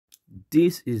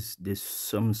This is the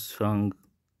Samsung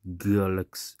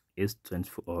Galaxy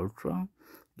S24 Ultra.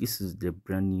 This is the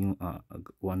brand new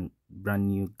brand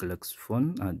new Galaxy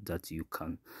phone that you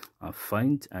can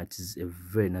find. It is a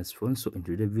very nice phone. So in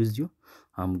today's video,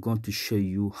 I'm going to show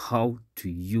you how to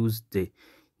use the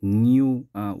new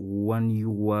One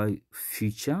UI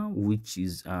feature, which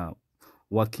is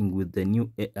working with the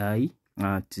new AI.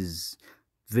 It is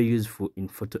very useful in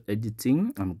photo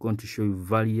editing. I'm going to show you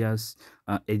various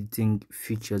editing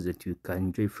features that you can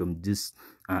enjoy from this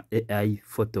AI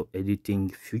photo editing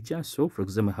feature. So for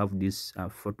example, I have this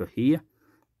photo here.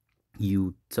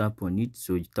 You tap on it,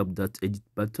 so you tap that edit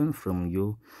button from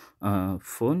your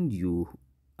phone. You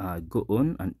go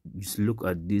on and just look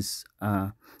at these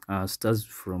stars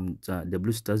from the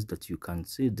blue stars that you can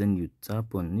see. Then you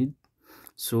tap on it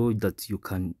so that you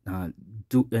can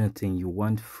do anything you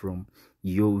want from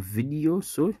your video.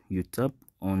 So you tap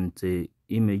on the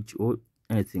image or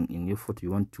anything in your photo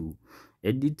you want to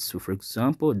edit. So for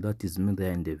example, that is me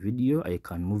there in the video. I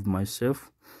can move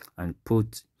myself and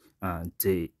put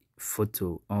the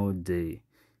photo or the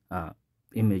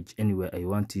image anywhere I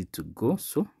want it to go.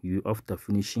 So you, after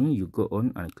finishing, you go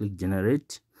on and click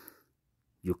generate.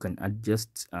 You can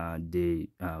adjust the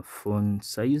font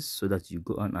size so that you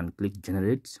go on and click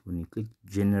generate. When you click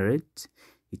generate,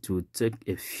 it will take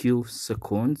a few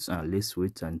seconds. Let's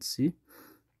wait and see.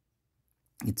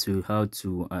 It will how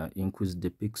to increase the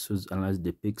pixels, analyze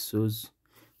the pixels,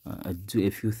 do a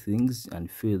few things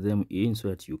and fill them in so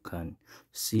that you can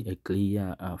see a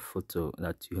clear photo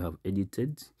that you have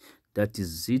edited. That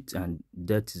is it, and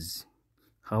that is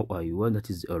how I want. That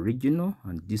is the original,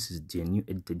 and this is the new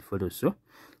edited photo. So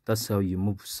that's how you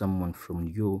move someone from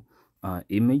your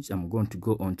image. I'm going to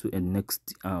go on to a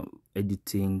next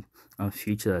editing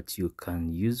feature that you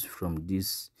can use from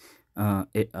this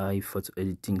AI photo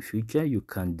editing feature. You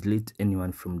can delete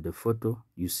anyone from the photo.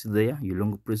 You see there, you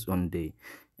long press on the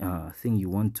thing you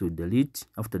want to delete.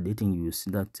 After deleting, you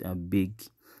see that big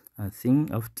thing.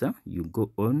 After you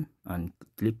go on and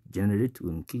click generate.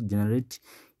 When you click generate,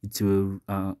 it will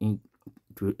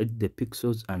edit the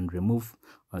pixels and remove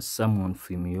someone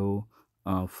from your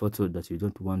photo that you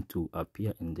don't want to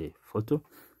appear in the photo.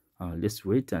 Let's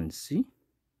wait and see.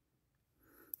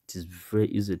 It is very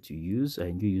easy to use. I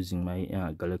enjoy using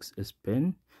my Galaxy S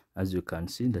Pen. As you can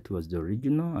see, that was the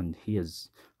original, and here's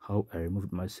how I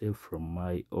removed myself from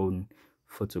my own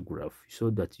photograph, so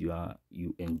that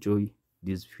you enjoy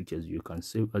these features. You can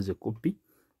save as a copy.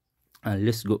 And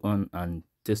let's go on and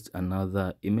test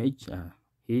another image.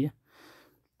 Here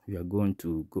we are going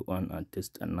to go on and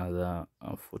test another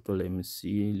photo. Let me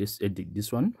see. Let's edit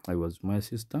this one. I was my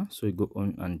sister. So you go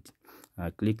on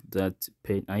and click that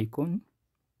pen icon.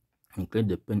 And click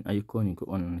the pen icon. You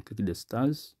go on and click the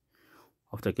stars.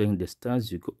 After clicking the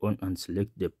stars, you go on and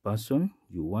select the person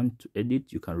you want to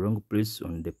edit. You can wrong press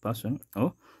on the person,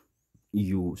 or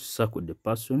you circle the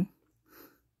person.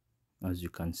 As you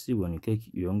can see, when you click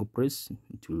wrong press,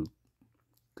 it will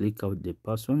click out the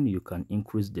person. You can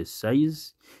increase the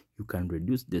size. You can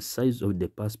reduce the size of the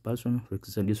past person. For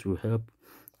example, this will help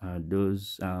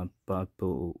those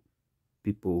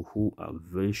people who are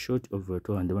very short over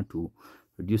tall and they want to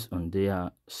reduce on their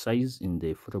size in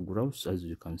the photographs. As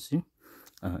you can see,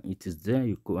 it is there.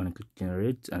 You go and click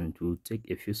generate, and it will take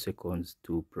a few seconds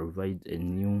to provide a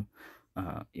new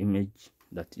image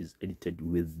that is edited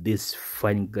with this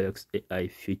fine Galaxy AI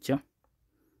feature.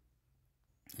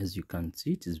 As you can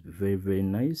see, it is very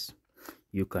nice.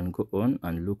 You can go on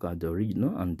and look at the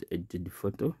original and edit the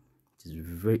photo. It is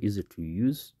very easy to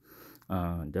use.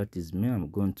 That is me. I'm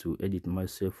going to edit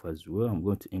myself as well. I'm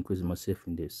going to increase myself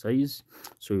in the size.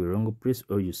 So you wrong press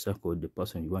or you circle the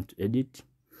person you want to edit.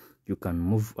 You can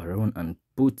move around and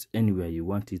put anywhere you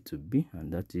want it to be,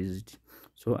 and that is it.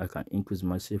 So I can increase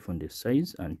myself on the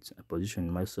size and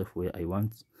position myself where I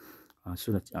want,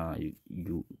 so that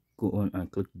you go on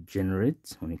and click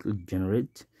generate. When you click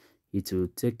generate, it will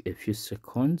take a few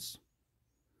seconds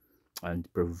and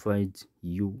provide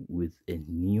you with a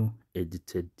new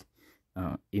edited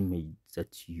image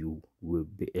that you will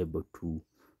be able to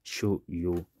show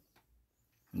your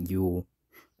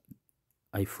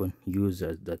iPhone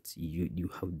users that you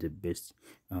have the best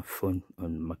phone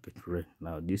on market right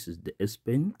now. This is the S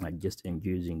Pen. I just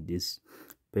enjoy using this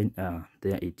pen.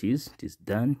 There it is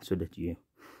done, so that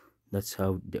that's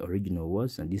how the original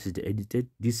was, and this is the edited.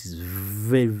 This is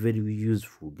very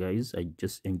useful, guys. I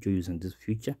just enjoy using this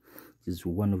feature. This is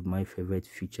one of my favorite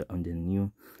feature on the new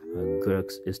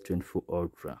Galaxy S24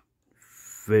 Ultra.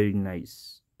 Very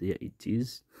nice. There it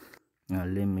is.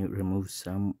 Let me remove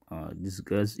some these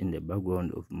guys in the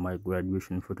background of my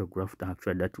graduation photograph.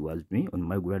 Actually, that was me on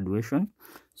my graduation.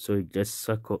 So you just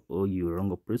circle all your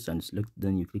wrong place and select,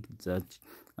 then you click that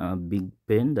big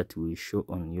pen that will show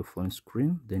on your phone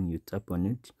screen, then you tap on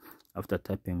it. After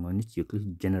tapping on it, you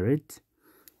click generate.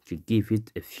 You give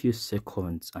it a few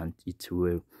seconds and it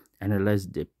will analyze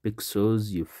the pixels,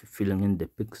 you filling in the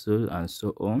pixel and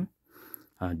so on.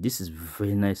 This is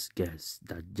very nice, guys.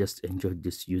 That just enjoyed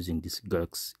this using this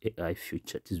Galaxy AI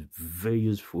feature. It is very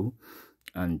useful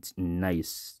and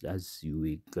nice. As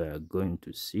you are going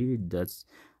to see, that's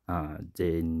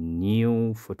the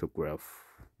new photograph.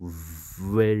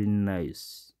 Very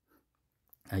nice.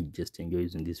 I just enjoy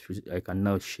using this feature. I can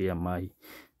now share my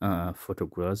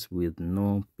photographs with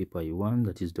no paper one.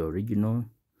 That is the original.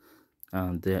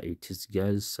 And there it is,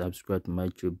 guys. Subscribe to my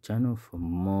YouTube channel for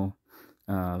more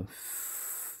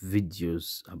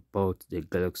videos about the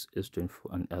Galaxy S24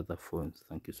 and other phones.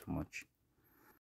 Thank you so much.